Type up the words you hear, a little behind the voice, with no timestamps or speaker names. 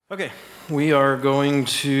Okay, we are going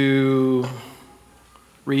to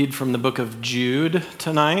read from the book of Jude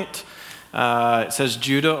tonight. It says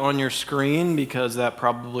Judah on your screen because that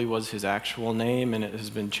probably was his actual name, and it has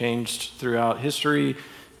been changed throughout history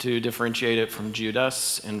to differentiate it from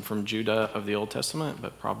Judas and from Judah of the Old Testament,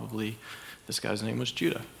 but probably this guy's name was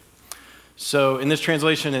Judah. So in this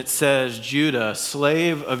translation it says, Judah,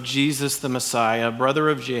 slave of Jesus the Messiah, brother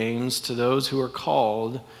of James, to those who are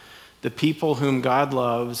called, the people whom God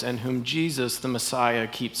loves and whom Jesus the Messiah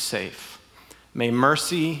keeps safe. May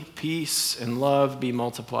mercy, peace, and love be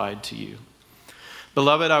multiplied to you.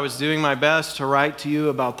 Beloved, I was doing my best to write to you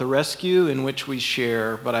about the rescue in which we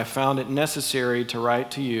share, but I found it necessary to write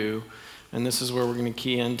to you, and this is where we're going to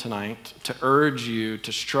key in tonight, to urge you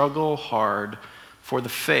to struggle hard for the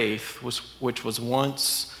faith which was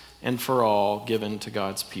once and for all given to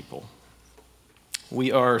God's people.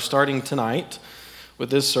 We are starting tonight with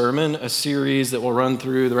this sermon, a series that will run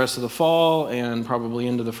through the rest of the fall and probably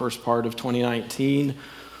into the first part of 2019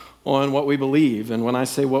 on what we believe. And when I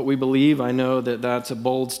say what we believe, I know that that's a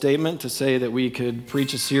bold statement to say that we could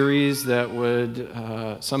preach a series that would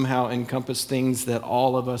somehow encompass things that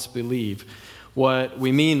all of us believe. What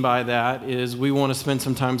we mean by that is we want to spend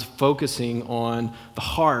some time focusing on the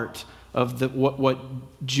heart of what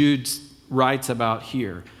Jude writes about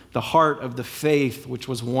here, the heart of the faith which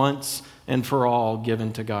was once and for all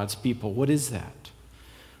given to God's people. What is that?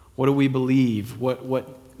 What do we believe? What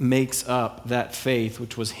makes up that faith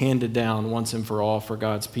which was handed down once and for all for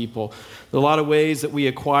God's people? There are a lot of ways that we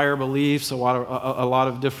acquire beliefs, a lot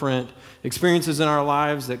of different experiences in our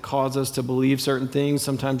lives that cause us to believe certain things.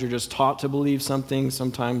 Sometimes you're just taught to believe something.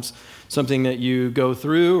 Sometimes something that you go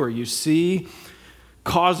through or you see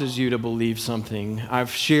causes you to believe something. I've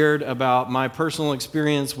shared about my personal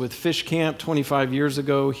experience with Fish Camp 25 years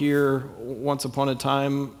ago here. Once upon a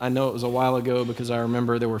time, I know it was a while ago because I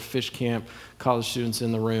remember there were Fish Camp college students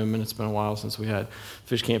in the room, and it's been a while since we had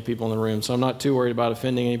Fish Camp people in the room, so I'm not too worried about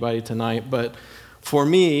offending anybody tonight. But for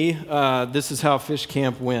me, this is how Fish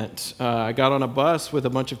Camp went. I got on a bus with a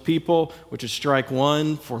bunch of people, which is strike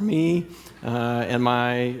one for me, and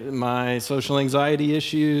my social anxiety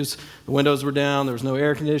issues. The windows were down, there was no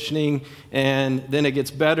air conditioning, and then it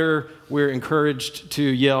gets better. We're encouraged to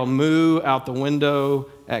yell moo out the window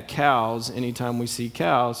at cows anytime we see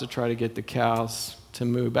cows to try to get the cows to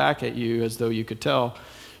moo back at you, as though you could tell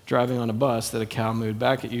driving on a bus that a cow mooed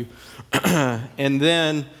back at you. And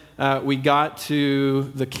then we got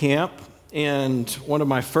to the camp, and one of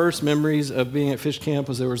my first memories of being at Fish Camp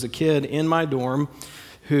was there was a kid in my dorm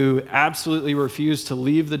who absolutely refused to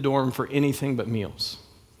leave the dorm for anything but meals.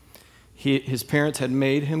 His parents had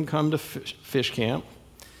made him come to Fish Camp,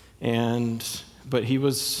 but he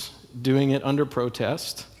was doing it under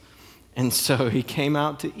protest, and so he came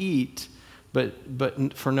out to eat,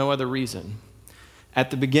 but for no other reason. At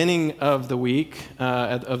the beginning of the week,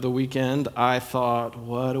 of the weekend, I thought,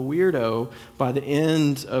 what a weirdo. By the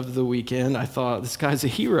end of the weekend, I thought, this guy's a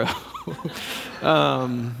hero.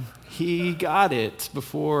 He got it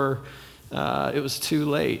before it was too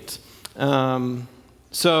late.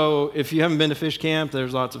 So if you haven't been to Fish Camp,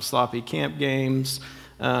 there's lots of sloppy camp games.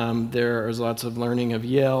 There's lots of learning of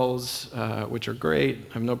yells, which are great.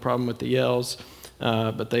 I have no problem with the yells,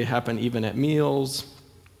 but they happen even at meals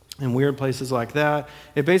and weird places like that.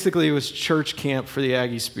 It basically was church camp for the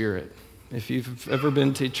Aggie spirit. If you've ever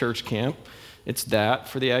been to church camp, it's that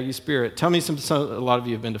for the Aggie spirit. Tell me a lot of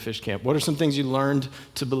you have been to Fish Camp. What are some things you learned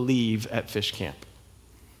to believe at Fish Camp?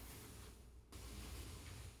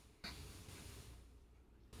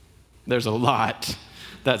 There's a lot.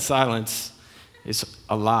 That silence is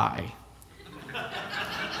a lie.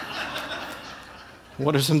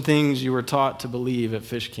 What are some things you were taught to believe at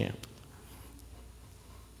Fish Camp?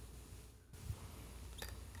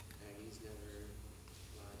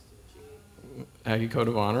 Aggie Code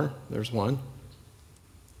of Honor, there's one,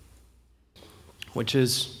 which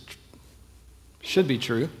should be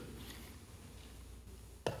true.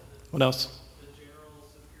 What else?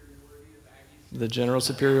 The general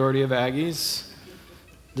superiority of Aggies.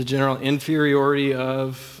 The general inferiority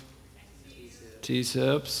of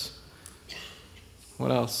T-SIPs. What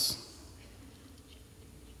else?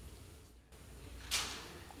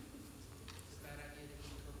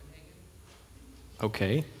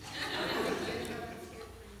 Okay.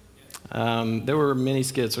 There were many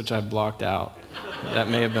skits which I blocked out. That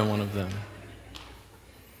may have been one of them.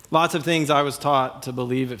 Lots of things I was taught to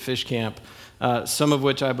believe at Fish Camp, some of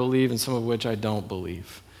which I believe and some of which I don't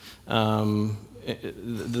believe. The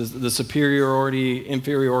superiority,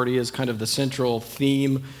 inferiority is kind of the central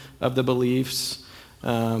theme of the beliefs,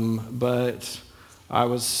 but I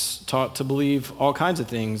was taught to believe all kinds of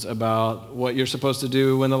things about what you're supposed to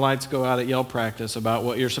do when the lights go out at yell practice, about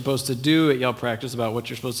what you're supposed to do at yell practice, about what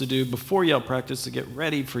you're supposed to do before yell practice to get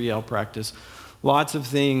ready for yell practice. Lots of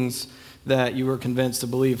things that you were convinced to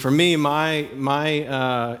believe. For me,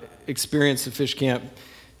 my experience at Fish Camp,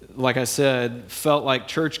 like I said, felt like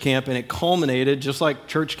church camp, and it culminated, just like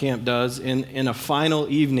church camp does, in a final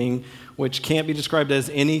evening which can't be described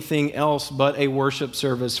as anything else but a worship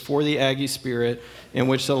service for the Aggie Spirit, in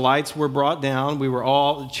which the lights were brought down.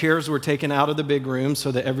 The chairs were taken out of the big room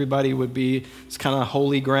so that everybody would be this kind of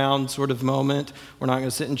holy ground sort of moment. We're not going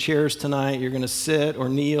to sit in chairs tonight. You're going to sit or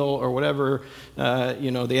kneel or whatever,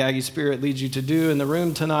 the Aggie Spirit leads you to do in the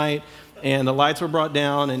room tonight. And the lights were brought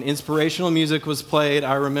down and inspirational music was played.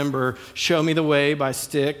 I remember Show Me the Way by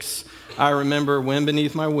Styx. I remember Wind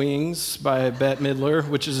Beneath My Wings by Bette Midler,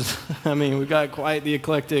 which is, we got quite the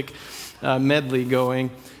eclectic medley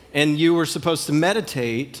going. And you were supposed to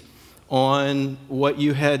meditate on what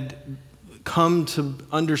you had come to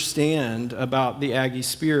understand about the Aggie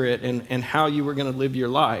Spirit and how you were going to live your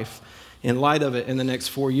life in light of it in the next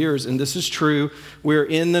 4 years. And this is true. We're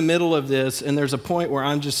in the middle of this, and there's a point where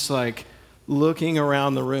I'm just like looking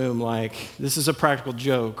around the room like, this is a practical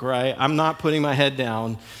joke, right? I'm not putting my head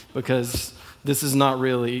down because this is not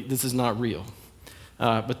real.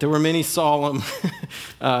 But there were many solemn,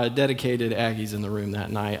 dedicated Aggies in the room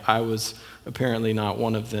that night. I was apparently not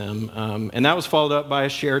one of them. And that was followed up by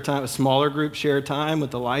a smaller group share time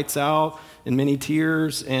with the lights out and many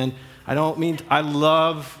tears. And I'm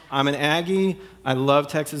an Aggie. I love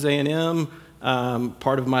Texas A&M.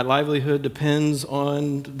 Part of my livelihood depends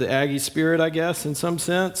on the Aggie Spirit, I guess, in some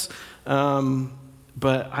sense.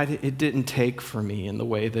 But it didn't take for me in the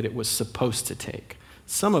way that it was supposed to take.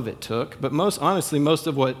 Some of it took, but most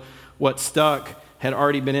of what stuck had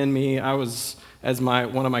already been in me. I was, as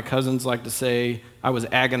one of my cousins like to say, I was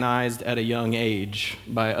agonized at a young age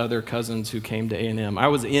by other cousins who came to A&M. I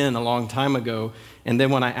was in a long time ago, and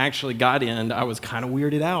then when I actually got in, I was kind of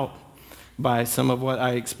weirded out by some of what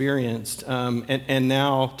I experienced. And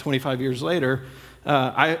now, 25 years later,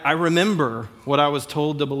 I remember what I was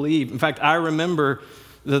told to believe. In fact, I remember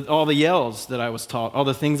all the yells that I was taught, all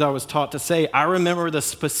the things I was taught to say. I remember the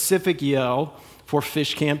specific yell for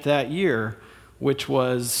Fish Camp that year, which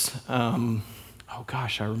was, I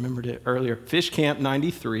remembered it earlier. Fish Camp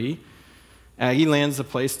 93, Aggie Land's the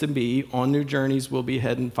place to be. On new journeys, we'll be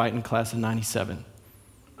heading, fighting class of 97.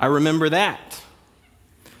 I remember that.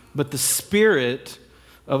 But the spirit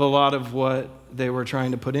of a lot of what they were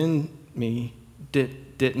trying to put in me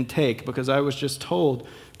didn't take, because I was just told,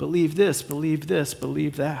 believe this, believe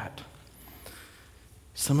that.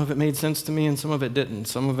 Some of it made sense to me and some of it didn't.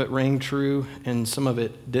 Some of it rang true and some of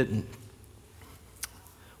it didn't.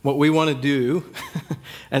 What we want to do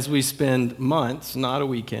as we spend months, not a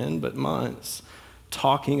weekend, but months,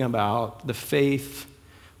 talking about the faith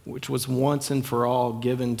which was once and for all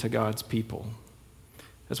given to God's people.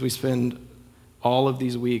 As we spend all of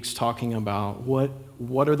these weeks talking about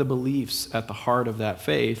what are the beliefs at the heart of that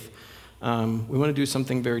faith, we want to do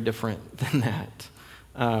something very different than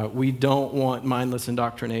that. We don't want mindless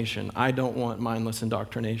indoctrination. I don't want mindless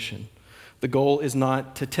indoctrination. The goal is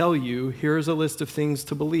not to tell you, here's a list of things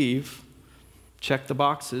to believe, check the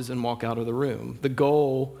boxes and walk out of the room. The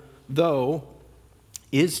goal, though,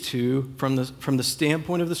 is to, from the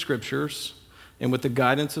standpoint of the Scriptures and with the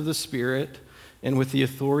guidance of the Spirit, and with the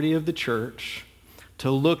authority of the church, to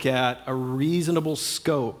look at a reasonable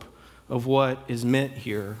scope of what is meant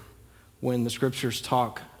here when the Scriptures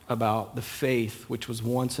talk about the faith which was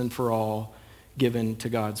once and for all given to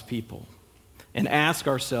God's people. And ask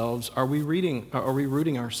ourselves, are we rooting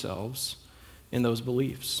ourselves in those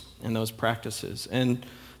beliefs and those practices? And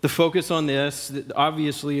the focus on this,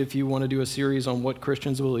 obviously, if you want to do a series on what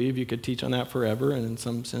Christians believe, you could teach on that forever, and in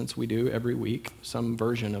some sense we do every week, some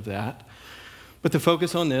version of that. But the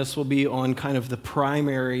focus on this will be on kind of the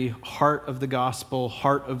primary heart of the gospel,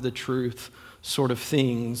 heart of the truth sort of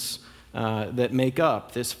things that make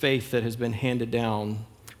up this faith that has been handed down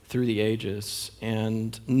through the ages,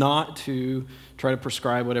 and not to try to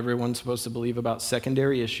prescribe what everyone's supposed to believe about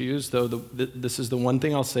secondary issues, though this is the one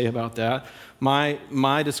thing I'll say about that.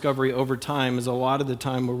 My discovery over time is a lot of the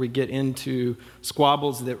time where we get into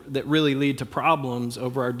squabbles that really lead to problems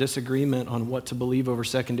over our disagreement on what to believe over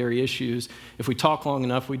secondary issues. If we talk long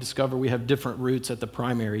enough, we discover we have different roots at the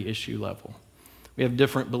primary issue level. We have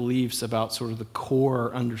different beliefs about sort of the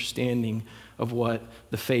core understanding of what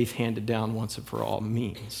the faith handed down once and for all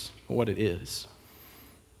means, what it is.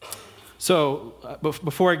 So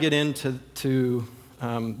before I get into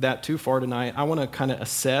that too far tonight, I want to kind of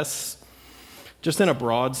assess, just in a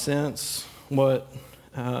broad sense, what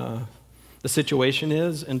the situation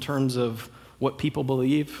is in terms of what people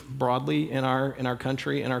believe broadly in our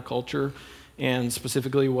country, in our culture, and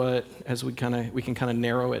specifically what, as we can kind of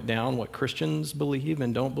narrow it down, what Christians believe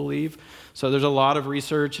and don't believe. So there's a lot of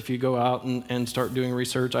research. If you go out and start doing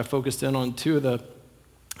research, I focused in on two of the,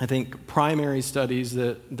 I think, primary studies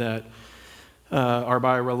that are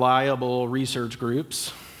by reliable research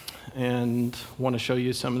groups, and want to show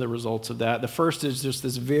you some of the results of that. The first is just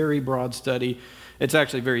this very broad study. It's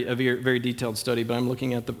actually a very detailed study, but I'm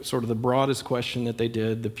looking at the sort of the broadest question that they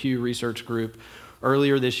did. The Pew Research Group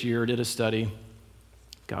earlier this year did a study.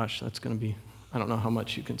 Gosh, that's going to be, I don't know how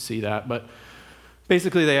much you can see that, but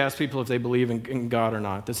basically they asked people if they believe in God or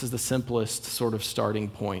not. This is the simplest sort of starting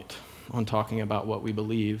point on talking about what we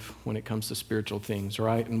believe when it comes to spiritual things,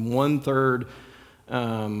 right? And 1/3,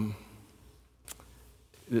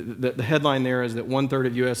 the headline there is that 1/3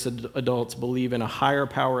 of U.S. adults believe in a higher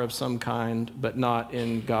power of some kind, but not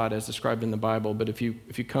in God as described in the Bible. But if you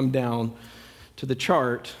come down to the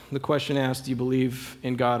chart, the question asks, do you believe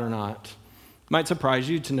in God or not? It might surprise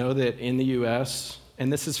you to know that in the U.S.,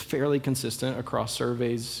 and this is fairly consistent across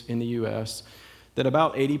surveys in the U.S., that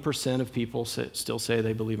about 80% of people still say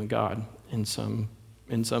they believe in God in some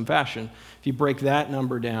fashion. If you break that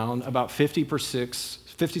number down, about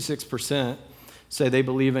 56% say they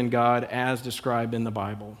believe in God as described in the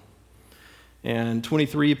Bible. And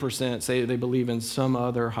 23% say they believe in some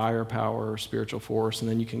other higher power or spiritual force, and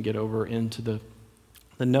then you can get over into the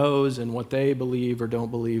no's and what they believe or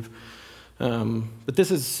don't believe. But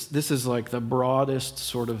this is like the broadest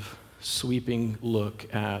sort of sweeping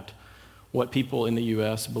look at what people in the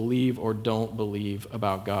U.S. believe or don't believe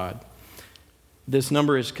about God. This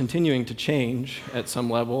number is continuing to change at some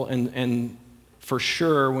level, and for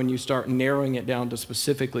sure, when you start narrowing it down to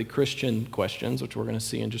specifically Christian questions, which we're going to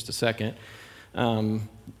see in just a second,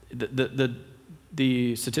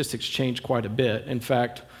 the statistics change quite a bit. In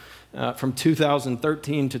fact, from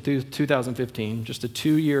 2013 to 2015, just a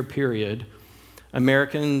 2-year period,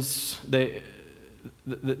 Americans,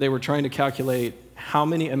 they were trying to calculate how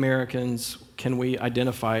many Americans can we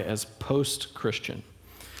identify as post-Christian.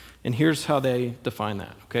 And here's how they define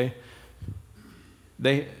that, okay?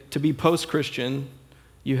 To be post-Christian,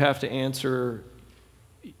 you have to answer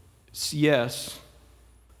yes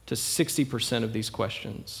to 60% of these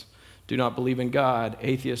questions. Do not believe in God,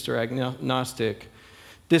 atheist or agnostic,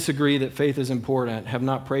 disagree that faith is important, have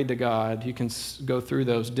not prayed to God. You can go through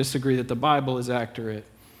those. Disagree that the Bible is accurate,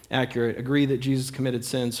 agree that Jesus committed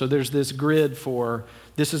sin. So there's this grid for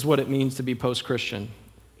this is what it means to be post-Christian.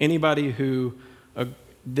 Anybody who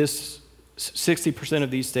this 60%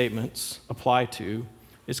 of these statements apply to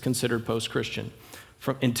is considered post-Christian.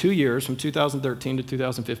 In 2 years, from 2013 to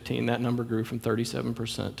 2015, that number grew from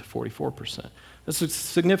 37% to 44%. That's a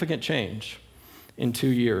significant change in 2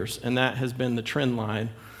 years, and that has been the trend line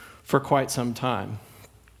for quite some time.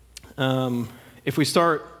 If we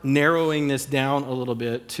start narrowing this down a little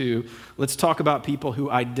bit to, let's talk about people who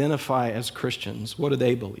identify as Christians. What do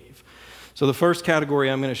they believe? So the first category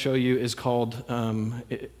I'm going to show you is called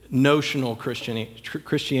notional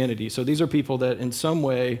Christianity. So these are people that in some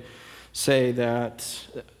way say that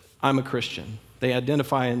I'm a Christian. They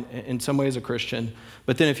identify in some way as a Christian.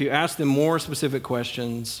 But then if you ask them more specific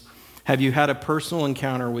questions, have you had a personal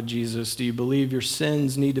encounter with Jesus? Do you believe your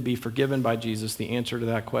sins need to be forgiven by Jesus? The answer to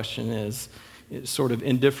that question is sort of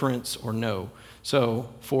indifference or no. So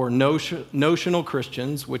for notional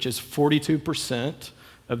Christians, which is 42%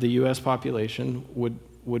 of the U.S. population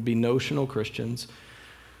would be notional Christians,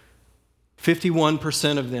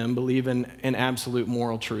 51% of them believe in absolute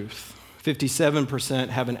moral truth. 57%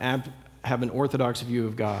 have an orthodox view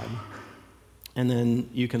of God. And then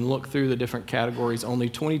you can look through the different categories. Only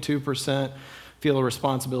 22% feel a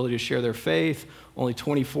responsibility to share their faith. Only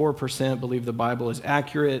 24% believe the Bible is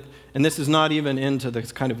accurate. And this is not even into the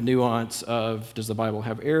kind of nuance of, does the Bible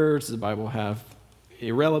have errors? Does the Bible have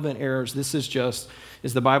irrelevant errors? This is just,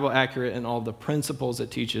 is the Bible accurate in all the principles it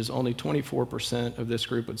teaches? Only 24% of this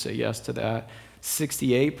group would say yes to that.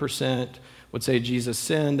 68% would say Jesus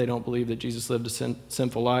sinned. They don't believe that Jesus lived a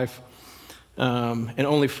sinful life. And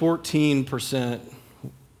only 14%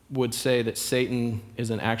 would say that Satan is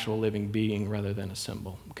an actual living being rather than a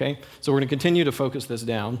symbol, okay? So we're going to continue to focus this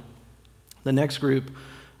down. The next group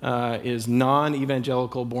is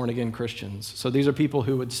non-evangelical born-again Christians. So these are people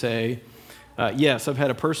who would say, yes, I've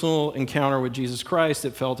had a personal encounter with Jesus Christ.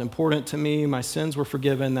 It felt important to me. My sins were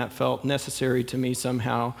forgiven. That felt necessary to me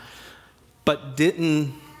somehow. But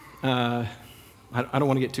didn't, I don't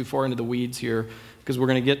want to get too far into the weeds here because we're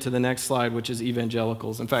going to get to the next slide, which is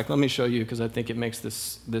evangelicals. In fact, let me show you because I think it makes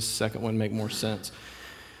this second one make more sense.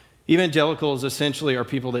 Evangelicals essentially are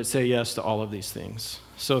people that say yes to all of these things.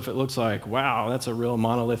 So if it looks like, wow, that's a real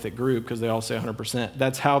monolithic group because they all say 100%,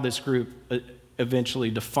 that's how this group eventually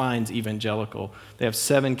defines evangelical. They have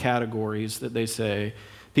 7 categories that they say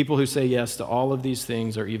people who say yes to all of these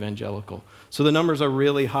things are evangelical. So the numbers are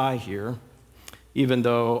really high here, even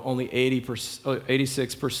though only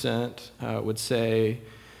 86% would say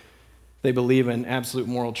they believe in absolute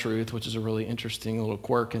moral truth, which is a really interesting little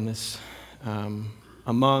quirk in this.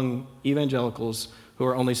 Among evangelicals, who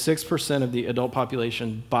are only 6% of the adult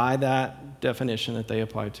population by that definition that they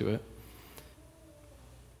apply to it,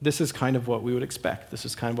 this is kind of what we would expect. This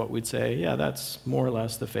is kind of what we'd say, yeah, that's more or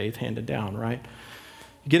less the faith handed down, right?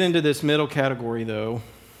 Get into this middle category, though,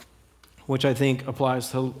 which I think applies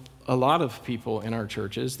to a lot of people in our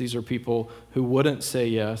churches. These are people who wouldn't say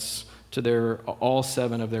yes to all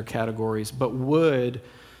 7 of their categories, but would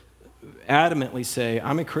adamantly say,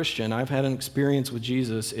 I'm a Christian. I've had an experience with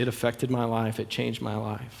Jesus. It affected my life. It changed my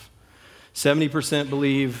life. 70%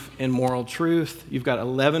 believe in moral truth. You've got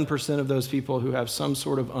 11% of those people who have some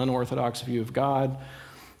sort of unorthodox view of God.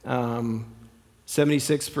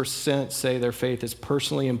 76% say their faith is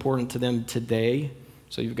personally important to them today.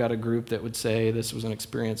 So you've got a group that would say this was an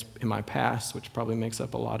experience in my past, which probably makes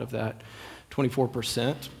up a lot of that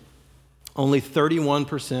 24%. Only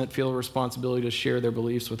 31% feel a responsibility to share their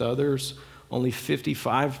beliefs with others. Only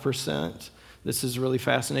 55%, this is really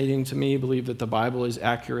fascinating to me, believe that the Bible is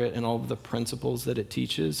accurate in all of the principles that it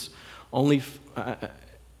teaches. Only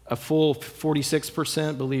a full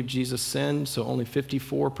 46% believe Jesus sinned, so only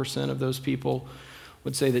 54% of those people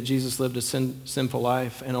would say that Jesus lived a sinful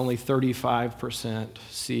life, and only 35%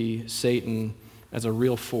 see Satan as a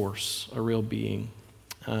real force, a real being.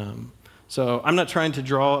 So I'm not trying to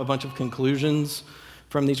draw a bunch of conclusions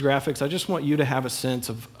from these graphics. I just want you to have a sense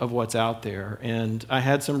of what's out there. And I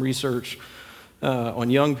had some research on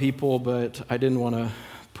young people, but I didn't want to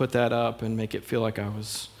put that up and make it feel like I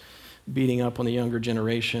was beating up on the younger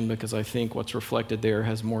generation, because I think what's reflected there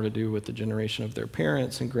has more to do with the generation of their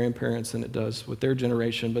parents and grandparents than it does with their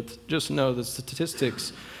generation. But just know the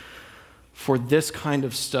statistics for this kind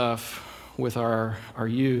of stuff with our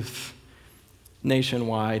youth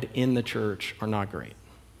nationwide in the church are not great.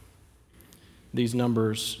 These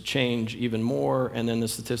numbers change even more, and then the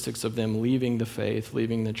statistics of them leaving the faith,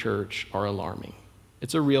 leaving the church, are alarming.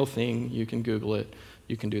 It's a real thing. You can Google it.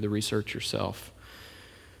 You can do the research yourself.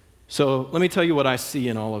 So let me tell you what I see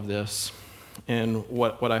in all of this and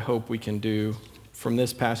what I hope we can do from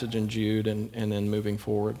this passage in Jude and then moving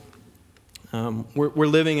forward. We're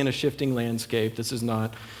living in a shifting landscape. This is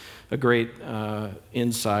not a great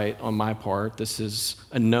insight on my part. This is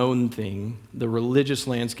a known thing. The religious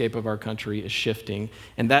landscape of our country is shifting,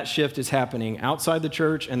 and that shift is happening outside the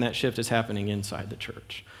church, and that shift is happening inside the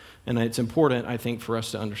church. And it's important, I think, for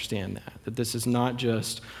us to understand that this is not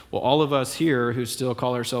just, well, all of us here who still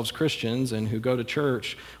call ourselves Christians and who go to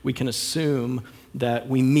church, we can assume that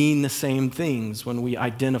we mean the same things when we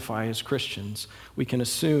identify as Christians. We can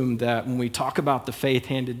assume that when we talk about the faith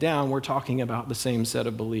handed down, we're talking about the same set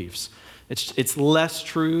of beliefs. It's less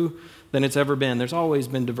true than it's ever been. There's always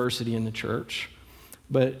been diversity in the church,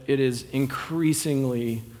 but it is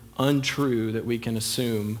increasingly untrue that we can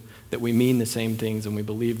assume that we mean the same things and we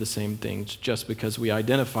believe the same things just because we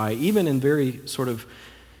identify, even in very sort of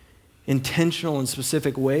intentional and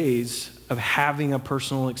specific ways, of having a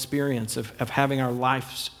personal experience, of having our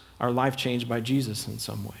life changed by Jesus in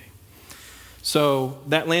some way. So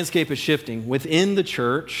that landscape is shifting. Within the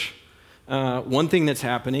church, one thing that's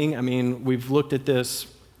happening, I mean, we've looked at this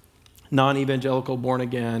non-evangelical, born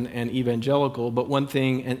again, and evangelical, but one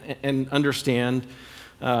thing, and understand,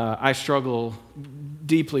 I struggle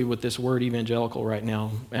deeply with this word evangelical right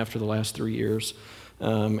now after the last 3 years,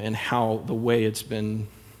 and how the way it's been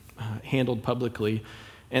handled publicly.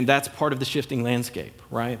 And that's part of the shifting landscape,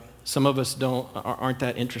 right? Some of us aren't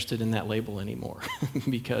that interested in that label anymore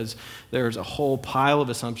because there's a whole pile of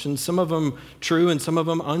assumptions, some of them true and some of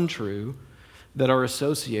them untrue, that are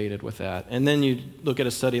associated with that. And then you look at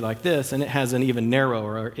a study like this, and it has an even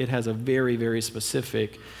narrower, it has a very, very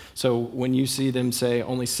specific. So when you see them say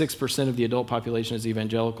only 6% of the adult population is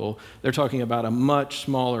evangelical, they're talking about a much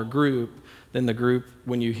smaller group than the group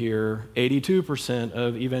when you hear 82%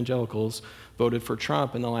 of evangelicals voted for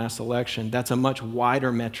Trump in the last election. That's a much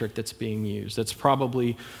wider metric that's being used. That's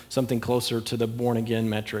probably something closer to the born-again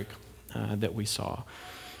metric that we saw.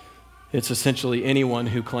 It's essentially anyone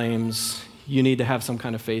who claims you need to have some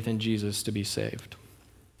kind of faith in Jesus to be saved.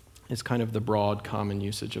 It's kind of the broad, common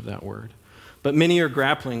usage of that word. But many are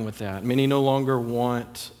grappling with that. Many no longer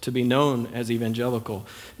want to be known as evangelical.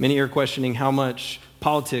 Many are questioning how much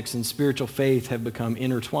politics and spiritual faith have become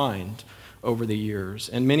intertwined over the years.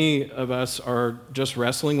 And many of us are just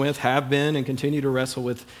wrestling with, have been, and continue to wrestle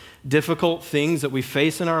with difficult things that we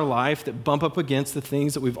face in our life that bump up against the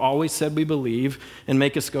things that we've always said we believe and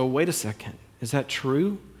make us go, wait a second, is that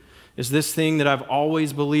true? Is this thing that I've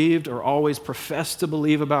always believed or always professed to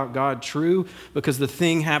believe about God true? Because the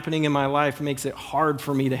thing happening in my life makes it hard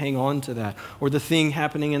for me to hang on to that. Or the thing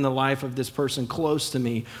happening in the life of this person close to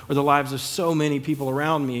me, or the lives of so many people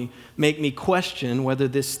around me, make me question whether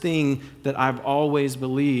this thing that I've always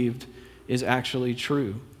believed is actually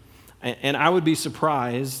true. And I would be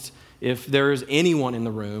surprised if there is anyone in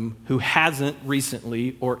the room who hasn't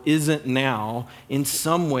recently or isn't now in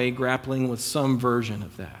some way grappling with some version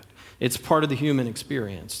of that. It's part of the human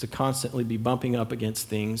experience to constantly be bumping up against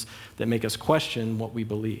things that make us question what we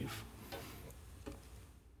believe.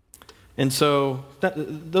 And so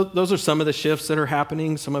those are some of the shifts that are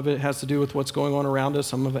happening. Some of it has to do with what's going on around us.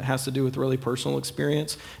 Some of it has to do with really personal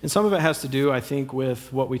experience. And some of it has to do, I think,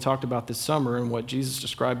 with what we talked about this summer and what Jesus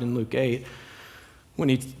described in Luke 8 when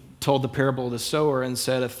he told the parable of the sower and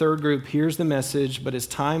said, a third group hears the message, but as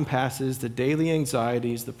time passes, the daily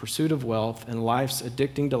anxieties, the pursuit of wealth, and life's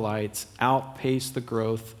addicting delights outpace the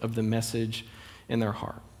growth of the message in their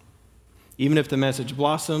heart. Even if the message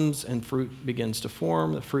blossoms and fruit begins to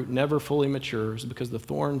form, the fruit never fully matures because the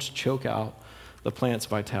thorns choke out the plant's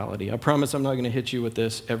vitality. I promise I'm not going to hit you with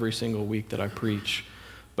this every single week that I preach,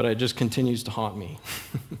 but it just continues to haunt me.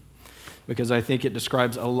 Because I think it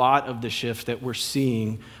describes a lot of the shift that we're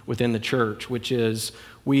seeing within the church, which is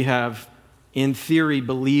we have, in theory,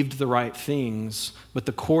 believed the right things, but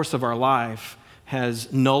the course of our life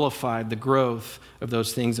has nullified the growth of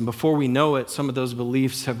those things. And before we know it, some of those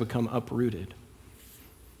beliefs have become uprooted.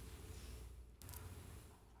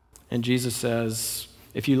 And Jesus says,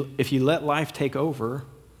 if you let life take over,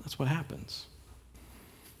 that's what happens.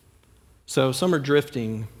 So some are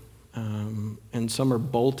drifting, and some are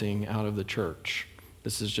bolting out of the church.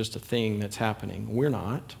 This is just a thing that's happening. We're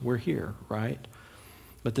not. We're here, right?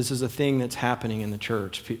 But this is a thing that's happening in the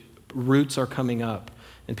church. Roots are coming up,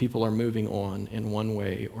 and people are moving on in one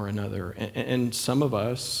way or another. And some of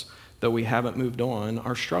us, though we haven't moved on,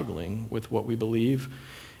 are struggling with what we believe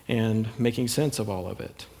and making sense of all of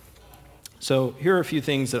it. So here are a few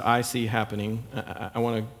things that I see happening. I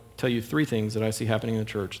want to tell you 3 things that I see happening in the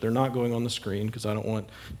church. They're not going on the screen because I don't want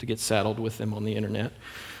to get saddled with them on the internet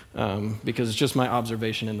because it's just my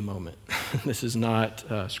observation in the moment. This is not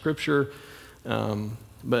scripture,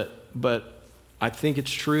 but I think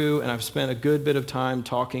it's true, and I've spent a good bit of time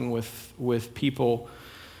talking with people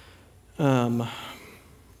who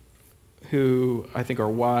I think are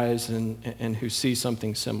wise and who see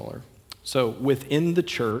something similar. So within the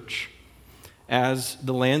church, as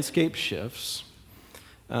the landscape shifts,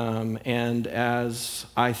 and as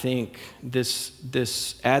I think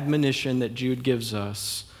this admonition that Jude gives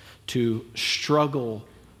us to struggle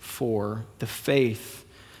for the faith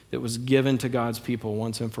that was given to God's people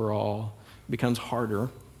once and for all becomes harder,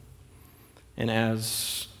 and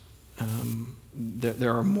as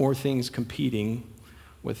there are more things competing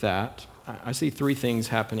with that, I see 3 things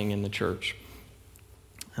happening in the church.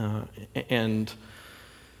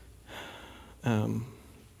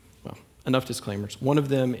 Enough disclaimers. One of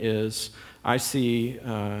them is I see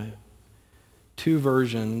 2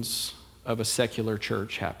 versions of a secular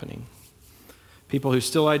church happening. People who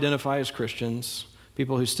still identify as Christians,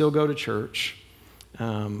 people who still go to church,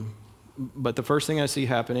 but the first thing I see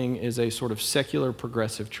happening is a sort of secular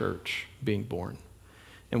progressive church being born.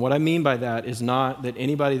 And what I mean by that is not that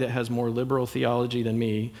anybody that has more liberal theology than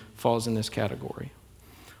me falls in this category.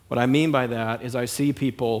 What I mean by that is I see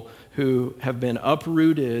people who have been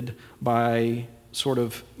uprooted by sort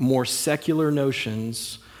of more secular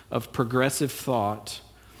notions of progressive thought,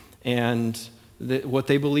 and what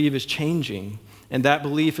they believe is changing. And that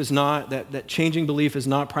belief is not, that changing belief is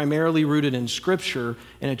not primarily rooted in Scripture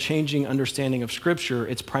and a changing understanding of Scripture.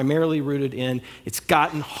 It's primarily rooted in, it's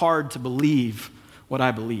gotten hard to believe what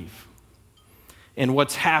I believe. And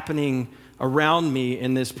what's happening around me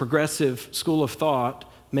in this progressive school of thought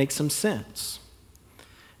makes some sense.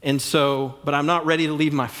 And so, but I'm not ready to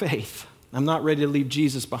leave my faith. I'm not ready to leave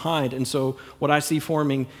Jesus behind. And so what I see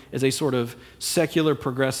forming is a sort of secular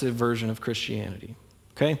progressive version of Christianity.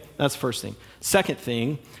 Okay? That's the first thing. Second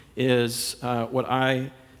thing is what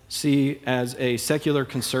I see as a secular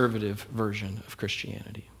conservative version of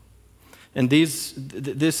Christianity. And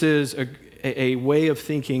this is a way of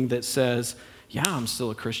thinking that says, yeah, I'm still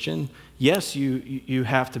a Christian. Yes, you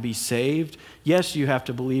have to be saved. Yes, you have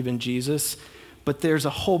to believe in Jesus. But there's a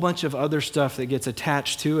whole bunch of other stuff that gets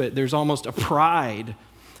attached to it. There's almost a pride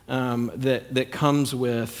that comes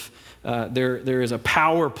with, there is a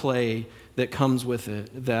power play that comes with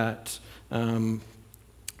it that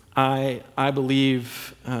I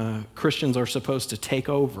believe Christians are supposed to take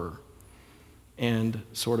over and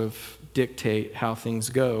sort of dictate how things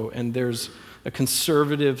go. And there's a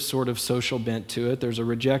conservative sort of social bent to it. There's a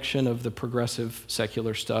rejection of the progressive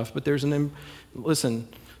secular stuff, but there's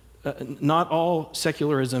not all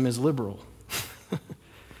secularism is liberal.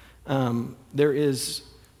 There is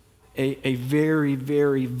a very,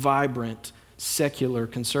 very vibrant secular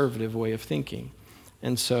conservative way of thinking.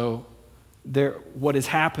 And so what is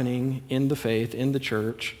happening in the faith, in the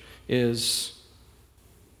church, is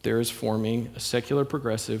there is forming a secular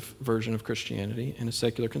progressive version of Christianity and a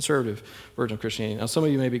secular conservative version of Christianity. Now, some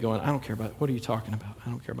of you may be going, I don't care about, what are you talking about? I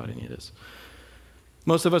don't care about any of this.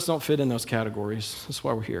 Most of us don't fit in those categories. That's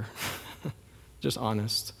why we're here. Just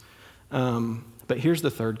honest. But here's the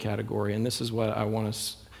third category, and this is what I want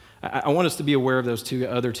us to be aware of those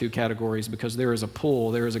other two categories, because there is a pull,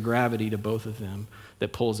 there is a gravity to both of them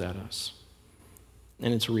that pulls at us.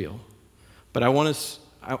 And it's real. But I want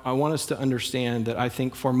us to understand that I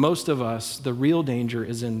think for most of us, the real danger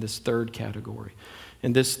is in this third category.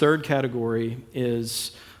 And this third category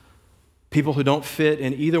is people who don't fit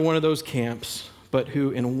in either one of those camps, but who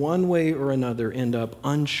in one way or another end up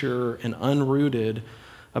unsure and unrooted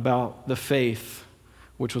about the faith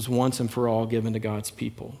which was once and for all given to God's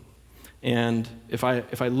people. And if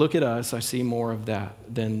I look at us, I see more of that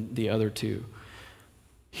than the other two.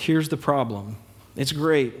 Here's the problem. It's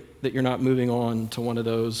great that you're not moving on to one of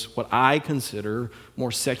those, what I consider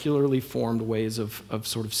more secularly formed ways of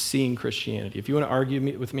sort of seeing Christianity. If you want to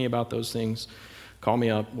argue with me about those things, call me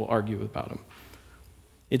up, we'll argue about them.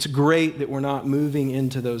 It's great that we're not moving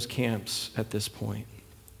into those camps at this point.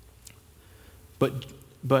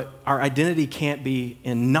 But our identity can't be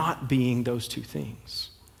in not being those two things.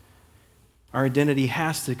 Our identity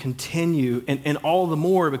has to continue, and all the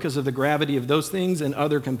more because of the gravity of those things and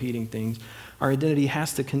other competing things, our identity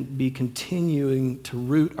has to be continuing to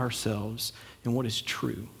root ourselves in what is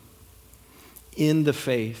true, in the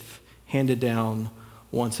faith handed down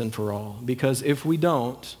once and for all. Because if we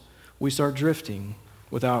don't, we start drifting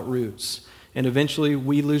without roots. And eventually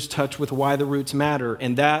we lose touch with why the roots matter.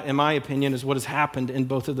 And that, in my opinion, is what has happened in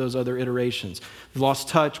both of those other iterations. We've lost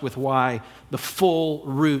touch with why the full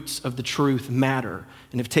roots of the truth matter,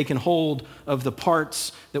 and have taken hold of the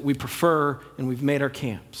parts that we prefer, and we've made our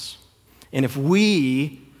camps. And if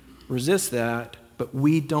we resist that, but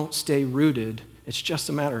we don't stay rooted, it's just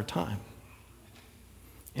a matter of time.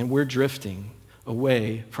 And we're drifting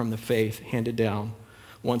away from the faith handed down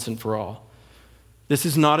once and for all. This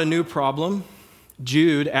is not a new problem.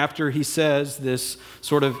 Jude, after he says this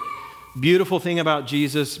sort of beautiful thing about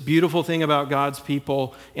Jesus, beautiful thing about God's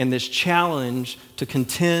people, and this challenge to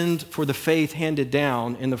contend for the faith handed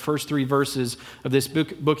down in the first 3 verses of this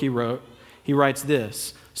book he wrote, he writes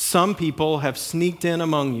this: some people have sneaked in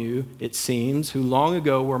among you, it seems, who long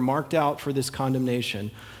ago were marked out for this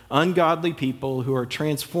condemnation, ungodly people who are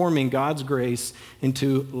transforming God's grace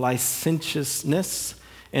into licentiousness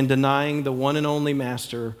and denying the one and only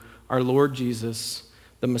Master, our Lord Jesus,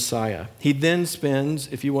 the Messiah. He then spends,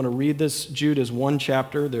 if you want to read this, Jude is one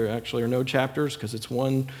chapter. There actually are no chapters because it's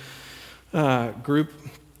one group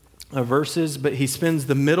of verses, but he spends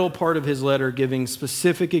the middle part of his letter giving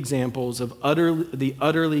specific examples of the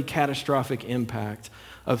utterly catastrophic impact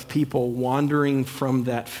of people wandering from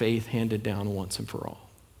that faith handed down once and for all.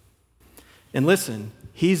 And listen,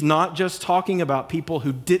 he's not just talking about people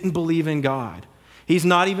who didn't believe in God. He's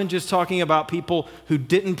not even just talking about people who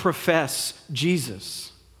didn't profess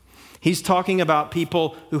Jesus. He's talking about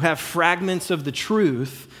people who have fragments of the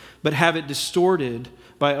truth, but have it distorted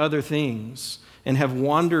by other things and have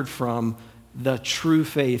wandered from the true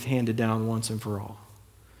faith handed down once and for all.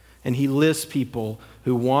 And he lists people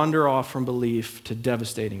who wander off from belief to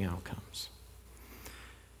devastating outcomes.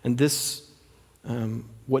 And this,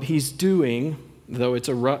 what he's doing, though it's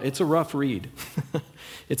a rough read.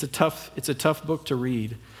 It's a tough book to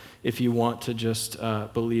read if you want to just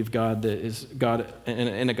believe God that is God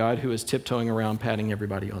and a God who is tiptoeing around patting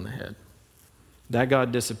everybody on the head. That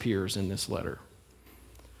God disappears in this letter.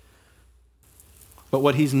 But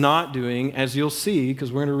what he's not doing, as you'll see,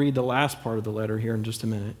 because we're going to read the last part of the letter here in just a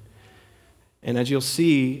minute, and as you'll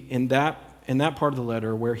see in that part of the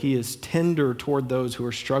letter where he is tender toward those who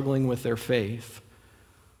are struggling with their faith,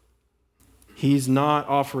 he's not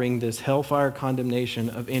offering this hellfire condemnation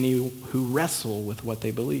of any who wrestle with what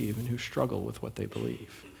they believe and who struggle with what they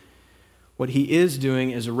believe. What he is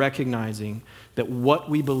doing is recognizing that what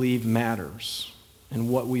we believe matters and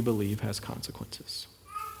what we believe has consequences.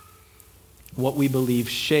 What we believe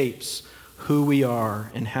shapes who we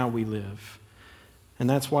are and how we live. And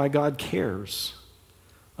that's why God cares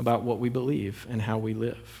about what we believe and how we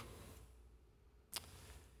live.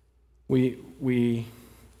 We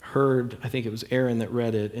heard, I think it was Aaron that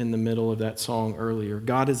read it in the middle of that song earlier.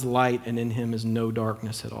 God is light, and in him is no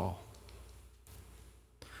darkness at all.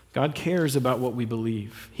 God cares about what we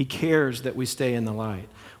believe. He cares that we stay in the light.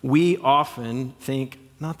 We often think,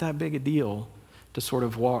 not that big a deal to sort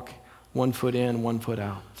of walk 1 foot in, 1 foot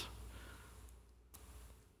out.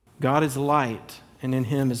 God is light, and in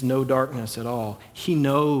him is no darkness at all. He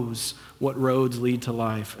knows what roads lead to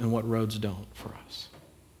life and what roads don't for us.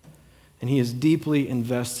 And he is deeply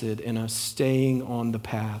invested in us staying on the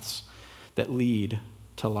paths that lead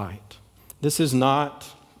to light. This is not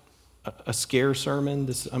a scare sermon.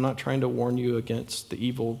 I'm not trying to warn you against the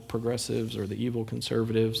evil progressives or the evil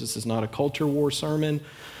conservatives. This is not a culture war sermon.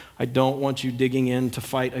 I don't want you digging in to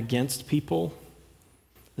fight against people.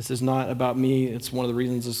 This is not about me. It's one of the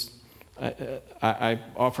reasons I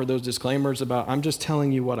offer those disclaimers about I'm just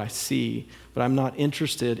telling you what I see, but I'm not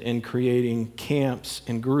interested in creating camps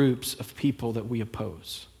and groups of people that we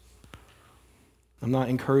oppose. I'm not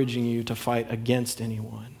encouraging you to fight against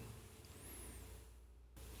anyone.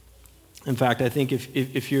 In fact, I think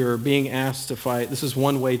if you're being asked to fight, this is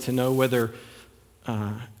one way to know whether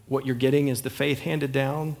what you're getting is the faith handed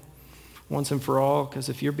down once and for all, because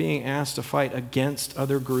if you're being asked to fight against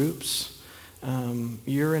other groups,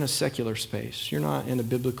 you're in a secular space. You're not in a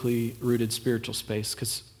biblically rooted spiritual space,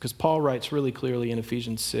 because Paul writes really clearly in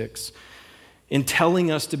Ephesians 6, in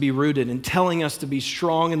telling us to be rooted, in telling us to be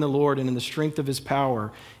strong in the Lord and in the strength of his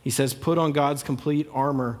power, he says, put on God's complete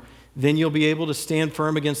armor. Then you'll be able to stand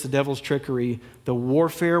firm against the devil's trickery. The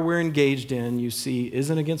warfare we're engaged in, you see,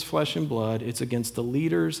 isn't against flesh and blood. It's against the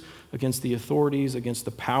leaders, against the authorities, against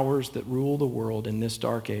the powers that rule the world in this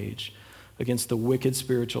dark age, against the wicked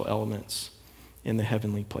spiritual elements in the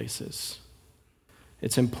heavenly places.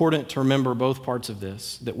 It's important to remember both parts of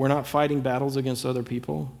this, that we're not fighting battles against other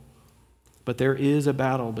people, but there is a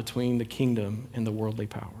battle between the kingdom and the worldly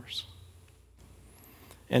powers.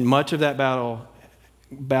 And much of that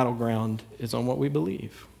battleground is on what we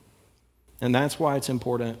believe. And that's why it's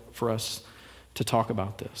important for us to talk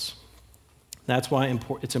about this. That's why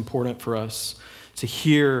it's important for us to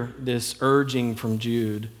hear this urging from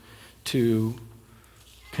Jude to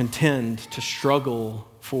contend, to struggle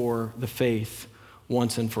for the faith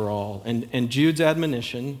once and for all. And Jude's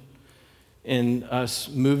admonition in us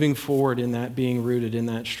moving forward in that, being rooted in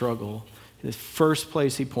that struggle, the first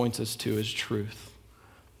place he points us to is truth.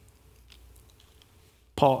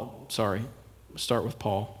 Start with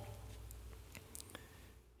Paul.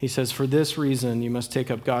 He says, for this reason, you must take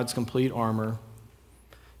up God's complete armor.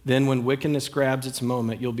 Then when wickedness grabs its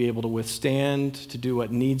moment, you'll be able to withstand, to do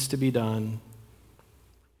what needs to be done,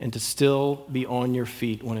 and to still be on your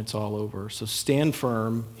feet when it's all over. So stand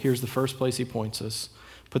firm. Here's the first place he points us.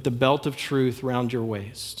 Put the belt of truth round your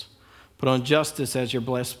waist. Put on justice as your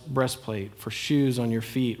breastplate. For shoes on your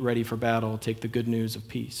feet, ready for battle, take the good news of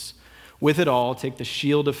peace. With it all, take the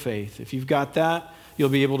shield of faith. If you've got that, you'll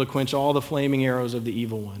be able to quench all the flaming arrows of the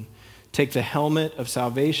evil one. Take the helmet of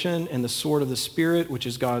salvation and the sword of the Spirit, which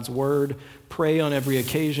is God's word. Pray on every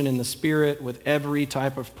occasion in the Spirit with every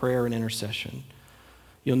type of prayer and intercession.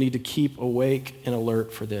 You'll need to keep awake and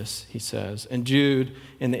alert for this, he says. And Jude,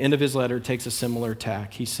 in the end of his letter, takes a similar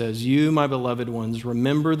tack. He says, you, my beloved ones,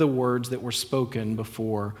 remember the words that were spoken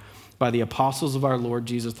before by the apostles of our Lord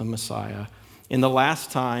Jesus the Messiah. In the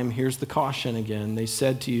last time, here's the caution again. They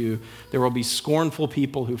said to you, there will be scornful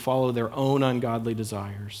people who follow their own ungodly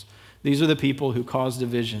desires. These are the people who cause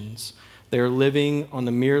divisions. They are living on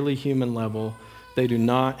the merely human level. They do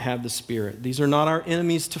not have the Spirit. These are not our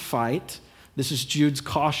enemies to fight. This is Jude's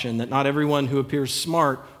caution that not everyone who appears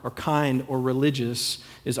smart or kind or religious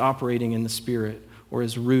is operating in the Spirit or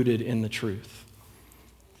is rooted in the truth.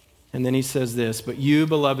 And then he says this, but you,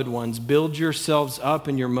 beloved ones, build yourselves up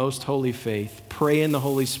in your most holy faith. Pray in the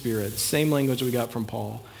Holy Spirit. Same language we got from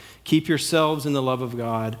Paul. Keep yourselves in the love of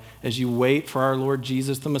God as you wait for our Lord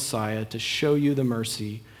Jesus the Messiah to show you the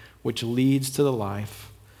mercy which leads to the life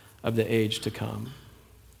of the age to come.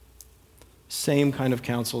 Same kind of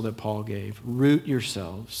counsel that Paul gave. Root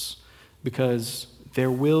yourselves because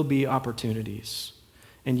there will be opportunities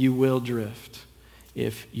and you will drift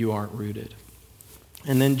if you aren't rooted.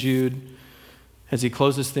 And then Jude, as he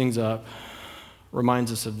closes things up,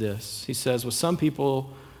 reminds us of this. He says, with some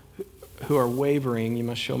people who are wavering, you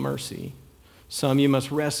must show mercy. Some you must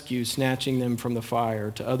rescue, snatching them from the fire.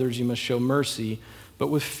 To others you must show mercy, but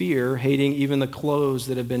with fear, hating even the clothes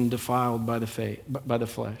that have been defiled by the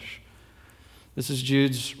flesh. This is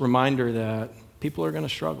Jude's reminder that people are going to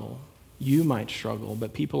struggle. You might struggle,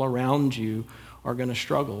 but people around you are going to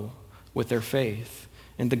struggle with their faith.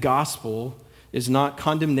 And the gospel is not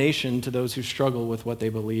condemnation to those who struggle with what they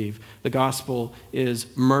believe. The gospel is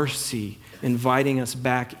mercy, inviting us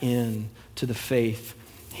back in to the faith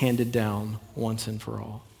handed down once and for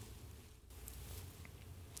all.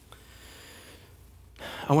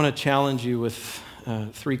 I want to challenge you with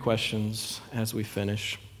 3 questions as we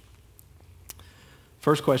finish.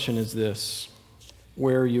 First question is this: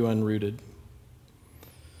 where are you unrooted?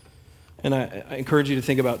 And I encourage you to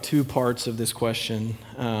think about 2 parts of this question.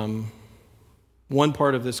 One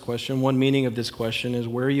part of this question, one meaning of this question is,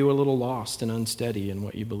 where are you a little lost and unsteady in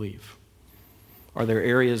what you believe? Are there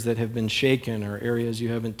areas that have been shaken, or areas you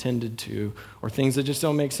haven't tended to, or things that just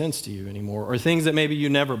don't make sense to you anymore, or things that maybe you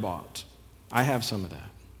never bought? I have some of that.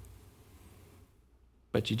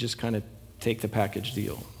 But you just kind of take the package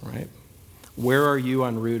deal, right? Where are you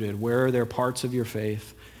unrooted? Where are there parts of your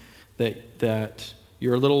faith that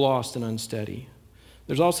you're a little lost and unsteady?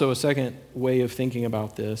 There's also a second way of thinking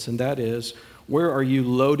about this, and that is, where are you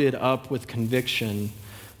loaded up with conviction,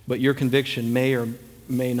 but your conviction may or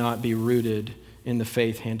may not be rooted in the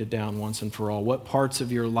faith handed down once and for all? What parts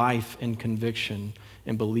of your life and conviction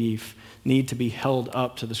and belief need to be held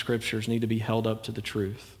up to the scriptures, need to be held up to the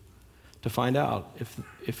truth, to find out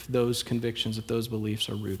if those convictions, if those beliefs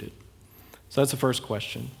are rooted? So that's the first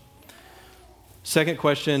question. Second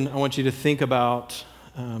question, I want you to think about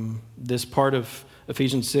this part of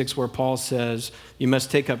Ephesians 6 where Paul says, you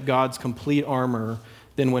must take up God's complete armor.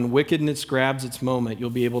 Then when wickedness grabs its moment,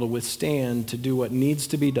 you'll be able to withstand, to do what needs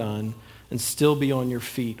to be done, and still be on your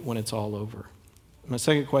feet when it's all over. My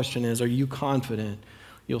second question is, are you confident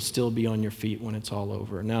you'll still be on your feet when it's all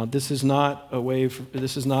over? Now, this is not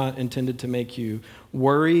intended to make you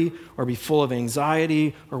worry or be full of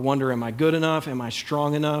anxiety or wonder, am I good enough? Am I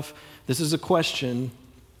strong enough? This is a question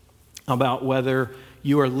about whether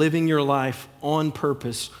you are living your life on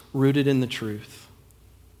purpose, rooted in the truth.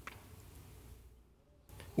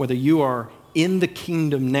 Whether you are in the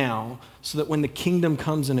kingdom now, so that when the kingdom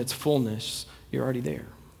comes in its fullness, you're already there.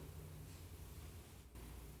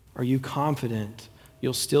 Are you confident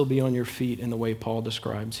you'll still be on your feet in the way Paul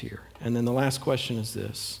describes here? And then the last question is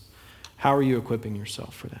this: how are you equipping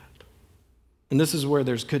yourself for that? And this is where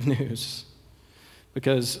there's good news,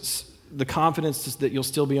 because the confidence that you'll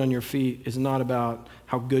still be on your feet is not about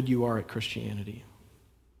how good you are at Christianity.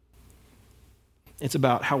 It's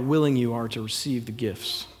about how willing you are to receive the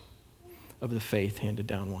gifts of the faith handed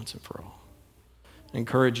down once and for all. I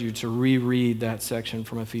encourage you to reread that section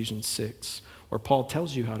from Ephesians 6, where Paul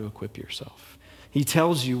tells you how to equip yourself. He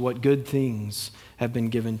tells you what good things have been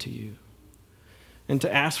given to you, and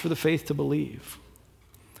to ask for the faith to believe.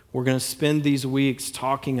 We're going to spend these weeks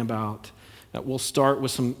talking about that. We'll start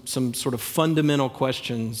with some sort of fundamental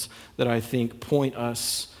questions that I think point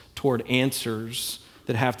us toward answers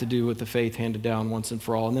that have to do with the faith handed down once and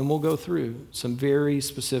for all. And then we'll go through some very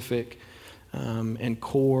specific and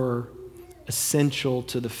core, essential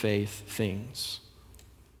to the faith things.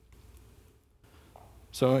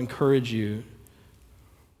 So I encourage you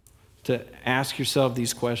to ask yourself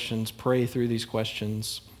these questions, pray through these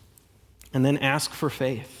questions, and then ask for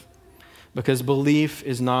faith. Because belief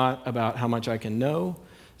is not about how much I can know.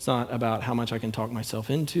 It's not about how much I can talk myself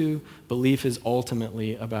into. Belief is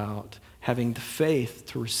ultimately about having the faith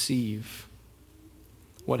to receive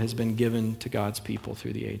what has been given to God's people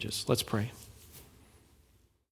through the ages. Let's pray.